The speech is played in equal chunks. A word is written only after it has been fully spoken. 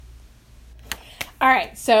All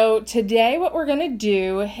right, so today what we're going to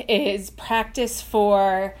do is practice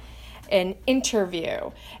for an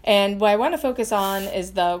interview. And what I want to focus on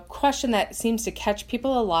is the question that seems to catch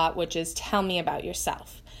people a lot, which is tell me about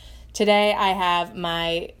yourself. Today I have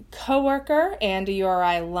my coworker and a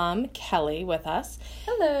URI alum, Kelly, with us.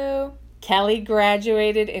 Hello. Kelly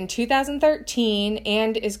graduated in 2013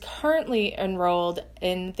 and is currently enrolled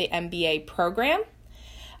in the MBA program.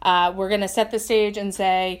 We're going to set the stage and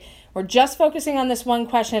say, we're just focusing on this one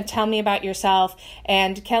question of tell me about yourself,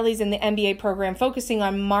 and Kelly's in the MBA program focusing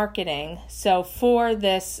on marketing. So for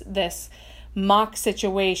this mock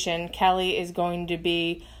situation, Kelly is going to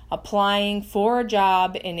be applying for a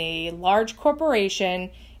job in a large corporation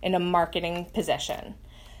in a marketing position.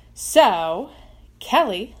 So,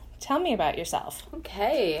 Kelly, tell me about yourself.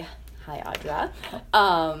 Okay. Hi,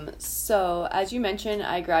 Audra. So as you mentioned,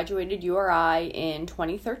 I graduated URI in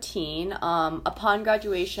 2013. Upon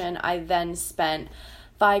graduation, I then spent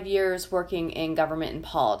 5 years working in government and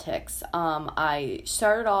politics. I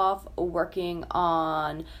started off working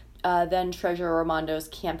on then Treasurer Raimondo's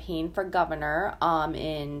campaign for governor.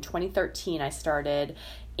 In 2013, I started,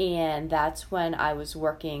 and that's when I was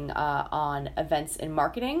working on events and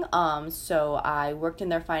marketing. So I worked in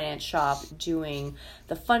their finance shop doing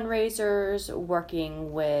the fundraisers,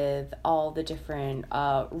 working with all the different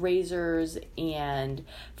raisers and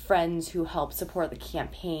friends who helped support the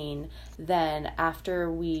campaign. Then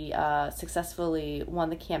after we successfully won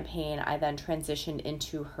the campaign, I then transitioned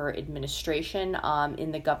into her administration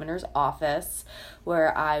in the governor's office,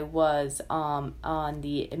 where I was on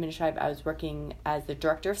the administrative. I was working as the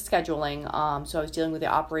director of scheduling, so I was dealing with the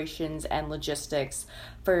operations and logistics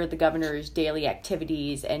for the governor's daily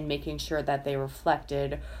activities and making sure that they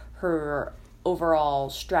reflected her overall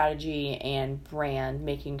strategy and brand,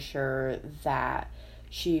 making sure that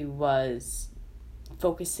she was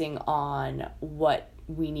focusing on what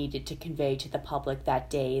we needed to convey to the public that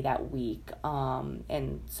day, that week,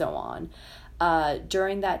 and so on.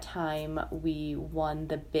 During that time, we won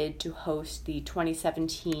the bid to host the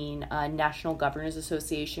 2017 National Governors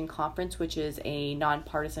Association Conference, which is a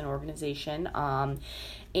nonpartisan organization.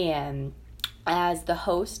 And as the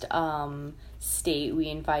host state, we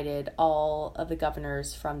invited all of the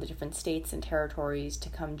governors from the different states and territories to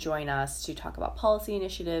come join us to talk about policy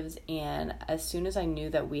initiatives. And as soon as I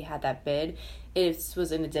knew that we had that bid, it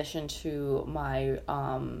was in addition to my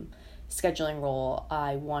scheduling role,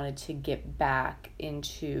 I wanted to get back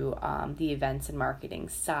into the events and marketing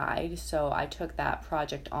side. So I took that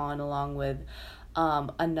project on along with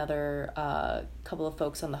another couple of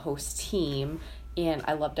folks on the host team, and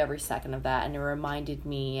I loved every second of that. And it reminded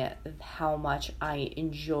me how much I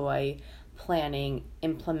enjoy planning,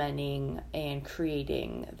 implementing, and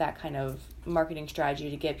creating that kind of marketing strategy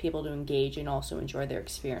to get people to engage and also enjoy their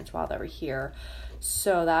experience while they were here.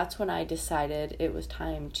 So that's when I decided it was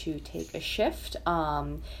time to take a shift.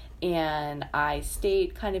 And I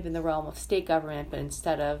stayed kind of in the realm of state government, but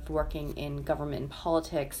instead of working in government and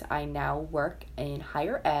politics, I now work in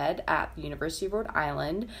higher ed at the University of Rhode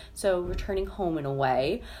Island, so returning home in a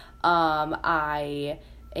way. I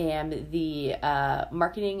am the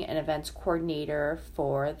marketing and events coordinator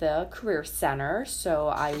for the Career Center, so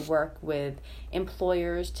I work with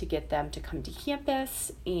employers to get them to come to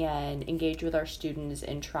campus and engage with our students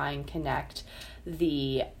and try and connect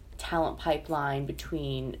the talent pipeline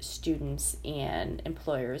between students and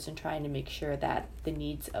employers, and trying to make sure that the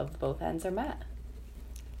needs of both ends are met.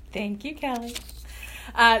 Thank you, Kelly.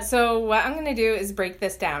 So what I'm going to do is break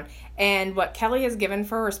this down. And what Kelly has given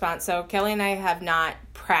for a response, so Kelly and I have not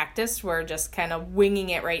practiced. We're just kind of winging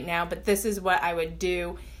it right now, but this is what I would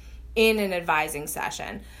do in an advising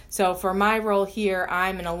session. So for my role here,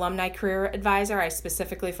 I'm an alumni career advisor. I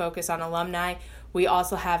specifically focus on alumni. We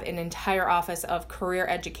also have an entire office of career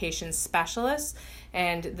education specialists,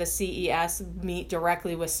 and the CES meet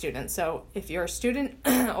directly with students. So if you're a student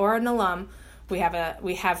or an alum, we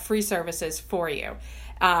have free services for you.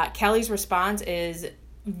 Kelly's response is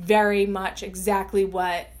very much exactly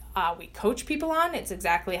what we coach people on. It's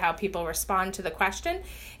exactly how people respond to the question.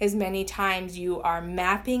 Is many times you are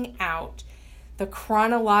mapping out the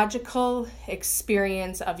chronological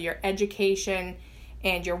experience of your education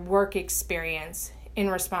and your work experience in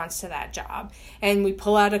response to that job. And we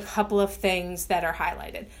pull out a couple of things that are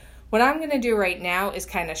highlighted. What I'm going to do right now is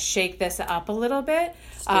kind of shake this up a little bit.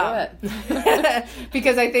 Let's do it.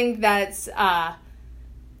 Because I think that's,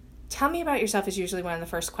 tell me about yourself is usually one of the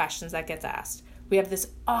first questions that gets asked. we have this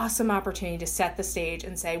awesome opportunity to set the stage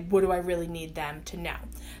and say, what do I really need them to know?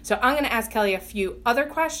 So I'm going to ask Kelly a few other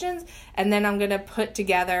questions, and then I'm going to put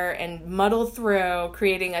together and muddle through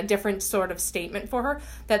creating a different sort of statement for her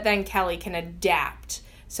that then Kelly can adapt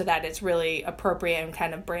so that it's really appropriate and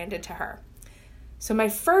kind of branded to her. So my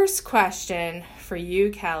first question for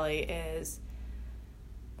you, Kelly, is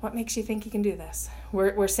what makes you think you can do this?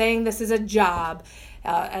 We're saying this is a job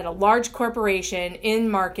at a large corporation in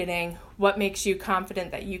marketing. What makes you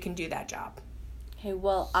confident that you can do that job? Okay,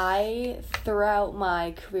 well, throughout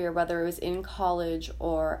my career, whether it was in college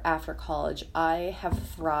or after college, I have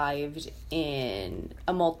thrived in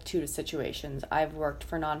a multitude of situations. I've worked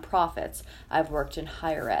for nonprofits. I've worked in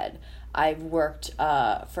higher ed. I've worked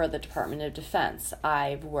for the Department of Defense.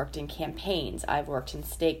 I've worked in campaigns. I've worked in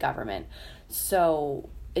state government. So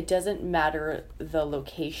it doesn't matter the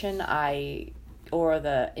location or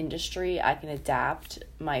the industry. I can adapt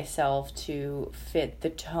myself to fit the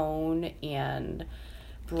tone and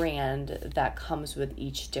brand that comes with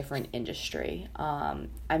each different industry. I'm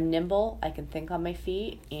nimble, I can think on my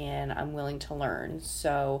feet, and I'm willing to learn.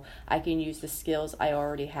 So I can use the skills I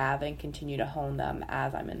already have and continue to hone them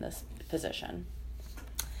as I'm in this position.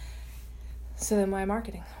 So then why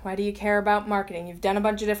marketing? Why do you care about marketing? You've done a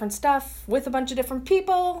bunch of different stuff with a bunch of different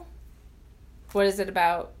people. What is it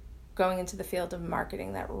about going into the field of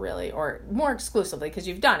marketing that really, or more exclusively because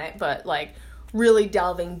you've done it, but like really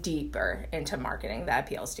delving deeper into marketing that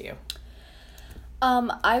appeals to you?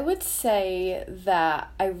 I would say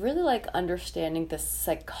that I really like understanding the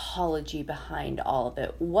psychology behind all of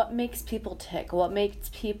it. What makes people tick? What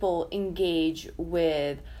makes people engage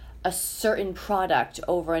with a certain product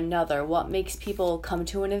over another? What makes people come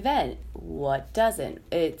to an event? What doesn't?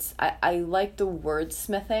 I like the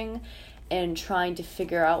wordsmithing and trying to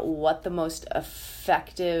figure out what the most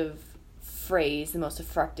effective phrase, the most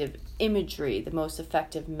effective imagery, the most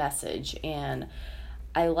effective message. And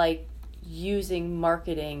I like using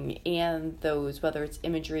marketing and those, whether it's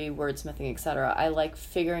imagery, wordsmithing, etc. I like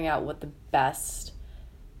figuring out what the best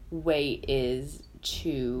way is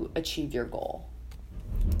to achieve your goal.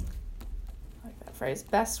 I like that phrase,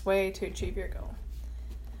 best way to achieve your goal.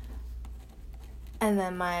 And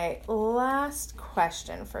then my last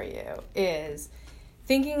question for you is,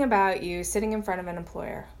 thinking about you sitting in front of an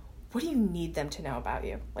employer, what do you need them to know about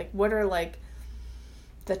you? Like, what are like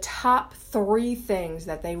the top 3 things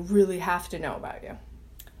that they really have to know about you?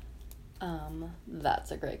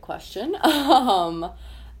 That's a great question.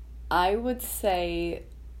 I would say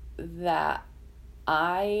that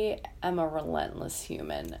I am a relentless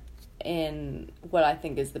human in what I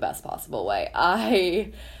think is the best possible way.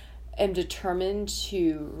 I am determined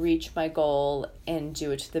to reach my goal and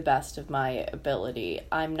do it to the best of my ability.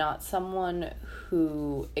 I'm not someone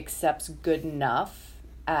who accepts good enough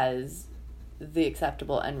as the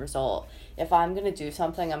acceptable end result. If I'm going to do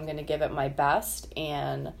something, I'm going to give it my best,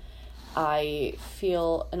 and I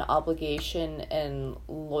feel an obligation and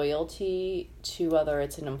loyalty to whether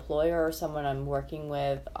it's an employer or someone I'm working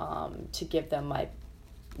with, to give them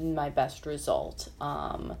my best result.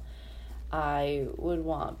 I would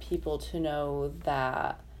want people to know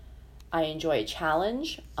that I enjoy a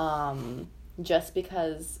challenge. Just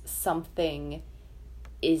because something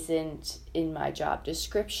isn't in my job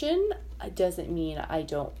description doesn't mean I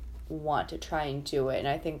don't want to try and do it. And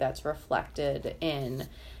I think that's reflected in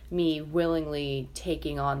me willingly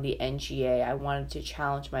taking on the NGA. I wanted to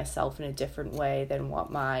challenge myself in a different way than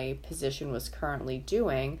what my position was currently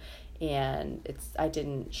doing. And I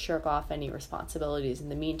didn't shirk off any responsibilities in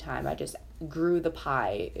the meantime. I just grew the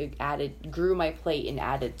pie, grew my plate and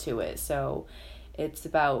added to it. So it's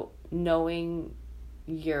about knowing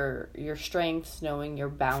your strengths, knowing your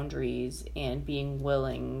boundaries, and being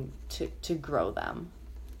willing to grow them.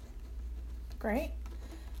 Great.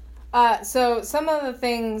 So some of the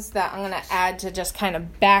things that I'm going to add to just kind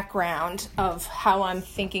of background of how I'm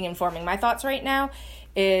thinking and forming my thoughts right now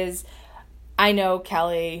is, I know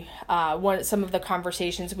Kelly, some of the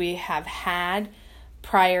conversations we have had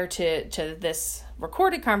prior to this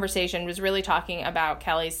recorded conversation was really talking about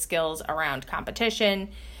Kelly's skills around competition,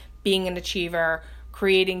 being an achiever,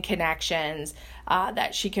 creating connections,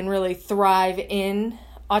 that she can really thrive in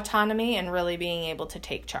autonomy and really being able to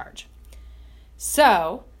take charge.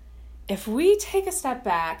 So if we take a step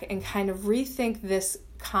back and kind of rethink this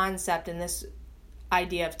concept and this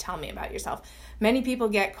idea of tell me about yourself, many people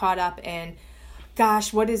get caught up in,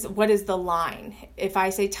 gosh, what is the line? If I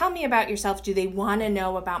say, tell me about yourself, do they want to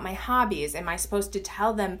know about my hobbies? Am I supposed to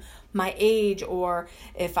tell them my age, or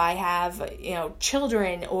if I have,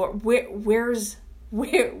 children, or where's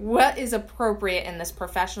what is appropriate in this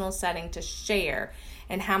professional setting to share,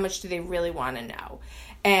 and how much do they really want to know?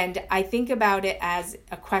 And I think about it as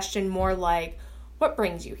a question more like, what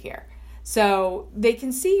brings you here? So they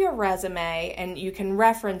can see your resume and you can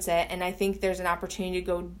reference it, and I think there's an opportunity to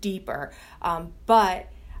go deeper.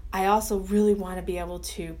 But I also really want to be able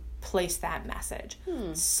to place that message.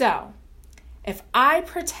 So if I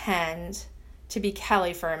pretend to be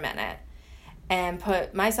Kelly for a minute and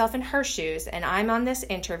put myself in her shoes, and I'm on this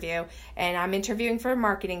interview and I'm interviewing for a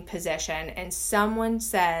marketing position, and someone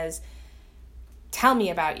says, tell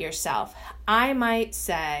me about yourself, I might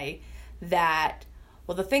say that,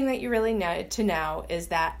 well, the thing that you really need to know is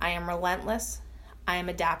that I am relentless, I am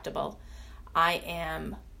adaptable, I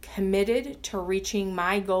am committed to reaching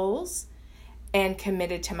my goals, and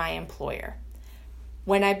committed to my employer.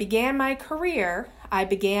 When I began my career, I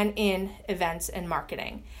began in events and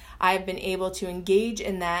marketing. I've been able to engage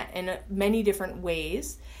in that in many different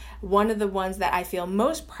ways. One of the ones that I feel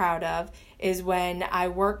most proud of is when I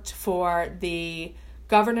worked for the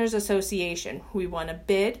Governors Association. We won a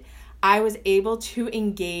bid. I was able to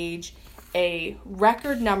engage a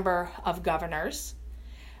record number of governors,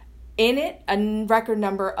 in it a record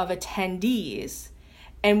number of attendees.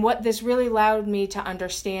 And what this really allowed me to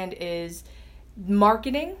understand is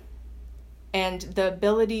marketing and the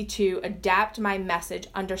ability to adapt my message,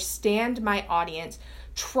 understand my audience,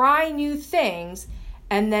 try new things,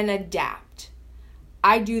 and then adapt.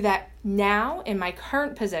 I do that now in my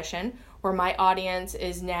current position, where my audience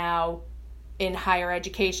is now in higher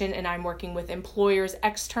education, and I'm working with employers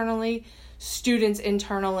externally, students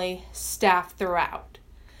internally, staff throughout.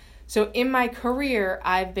 So in my career,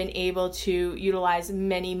 I've been able to utilize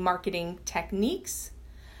many marketing techniques.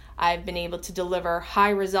 I've been able to deliver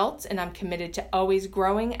high results, and I'm committed to always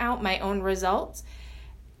growing out my own results.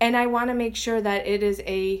 And I want to make sure that it is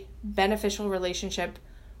a beneficial relationship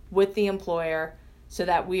with the employer so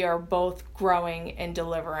that we are both growing and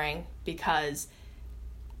delivering, because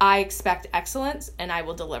I expect excellence and I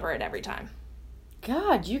will deliver it every time.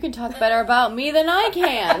 God, you can talk better about me than I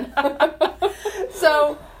can.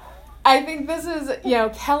 So I think this is,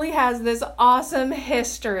 Kelly has this awesome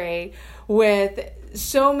history with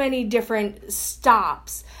so many different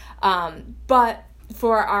stops. But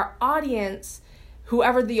for our audience,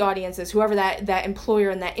 whoever the audience is, whoever that employer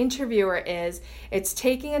and that interviewer is, it's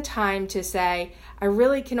taking a time to say, I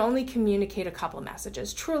really can only communicate a couple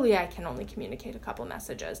messages. Truly, I can only communicate a couple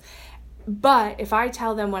messages. But if I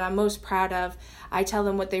tell them what I'm most proud of, I tell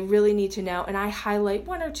them what they really need to know, and I highlight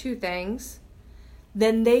one or two things,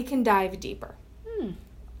 then they can dive deeper.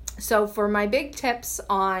 So for my big tips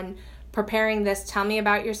on preparing this tell me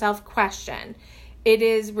about yourself question, it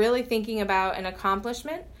is really thinking about an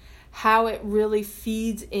accomplishment, how it really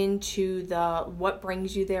feeds into the what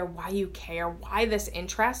brings you there, why you care, why this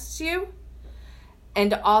interests you,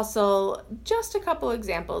 and also just a couple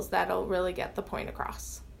examples that'll really get the point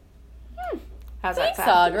across. How's Thanks, that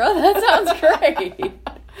sound? Audra. That sounds great.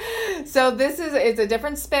 So it's a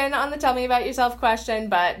different spin on the tell me about yourself question,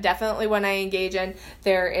 but definitely when I engage in,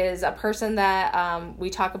 there is a person that we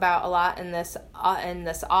talk about a lot in this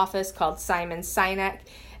office called Simon Sinek.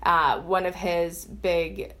 One of his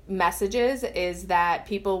big messages is that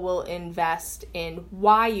people will invest in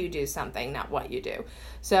why you do something, not what you do.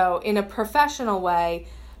 So in a professional way,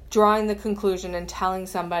 drawing the conclusion and telling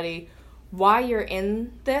somebody why you're in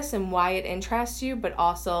this and why it interests you, but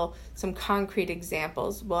also some concrete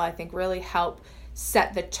examples will, I think, really help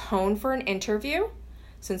set the tone for an interview,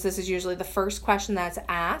 since this is usually the first question that's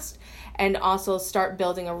asked, and also start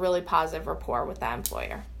building a really positive rapport with that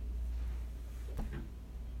employer.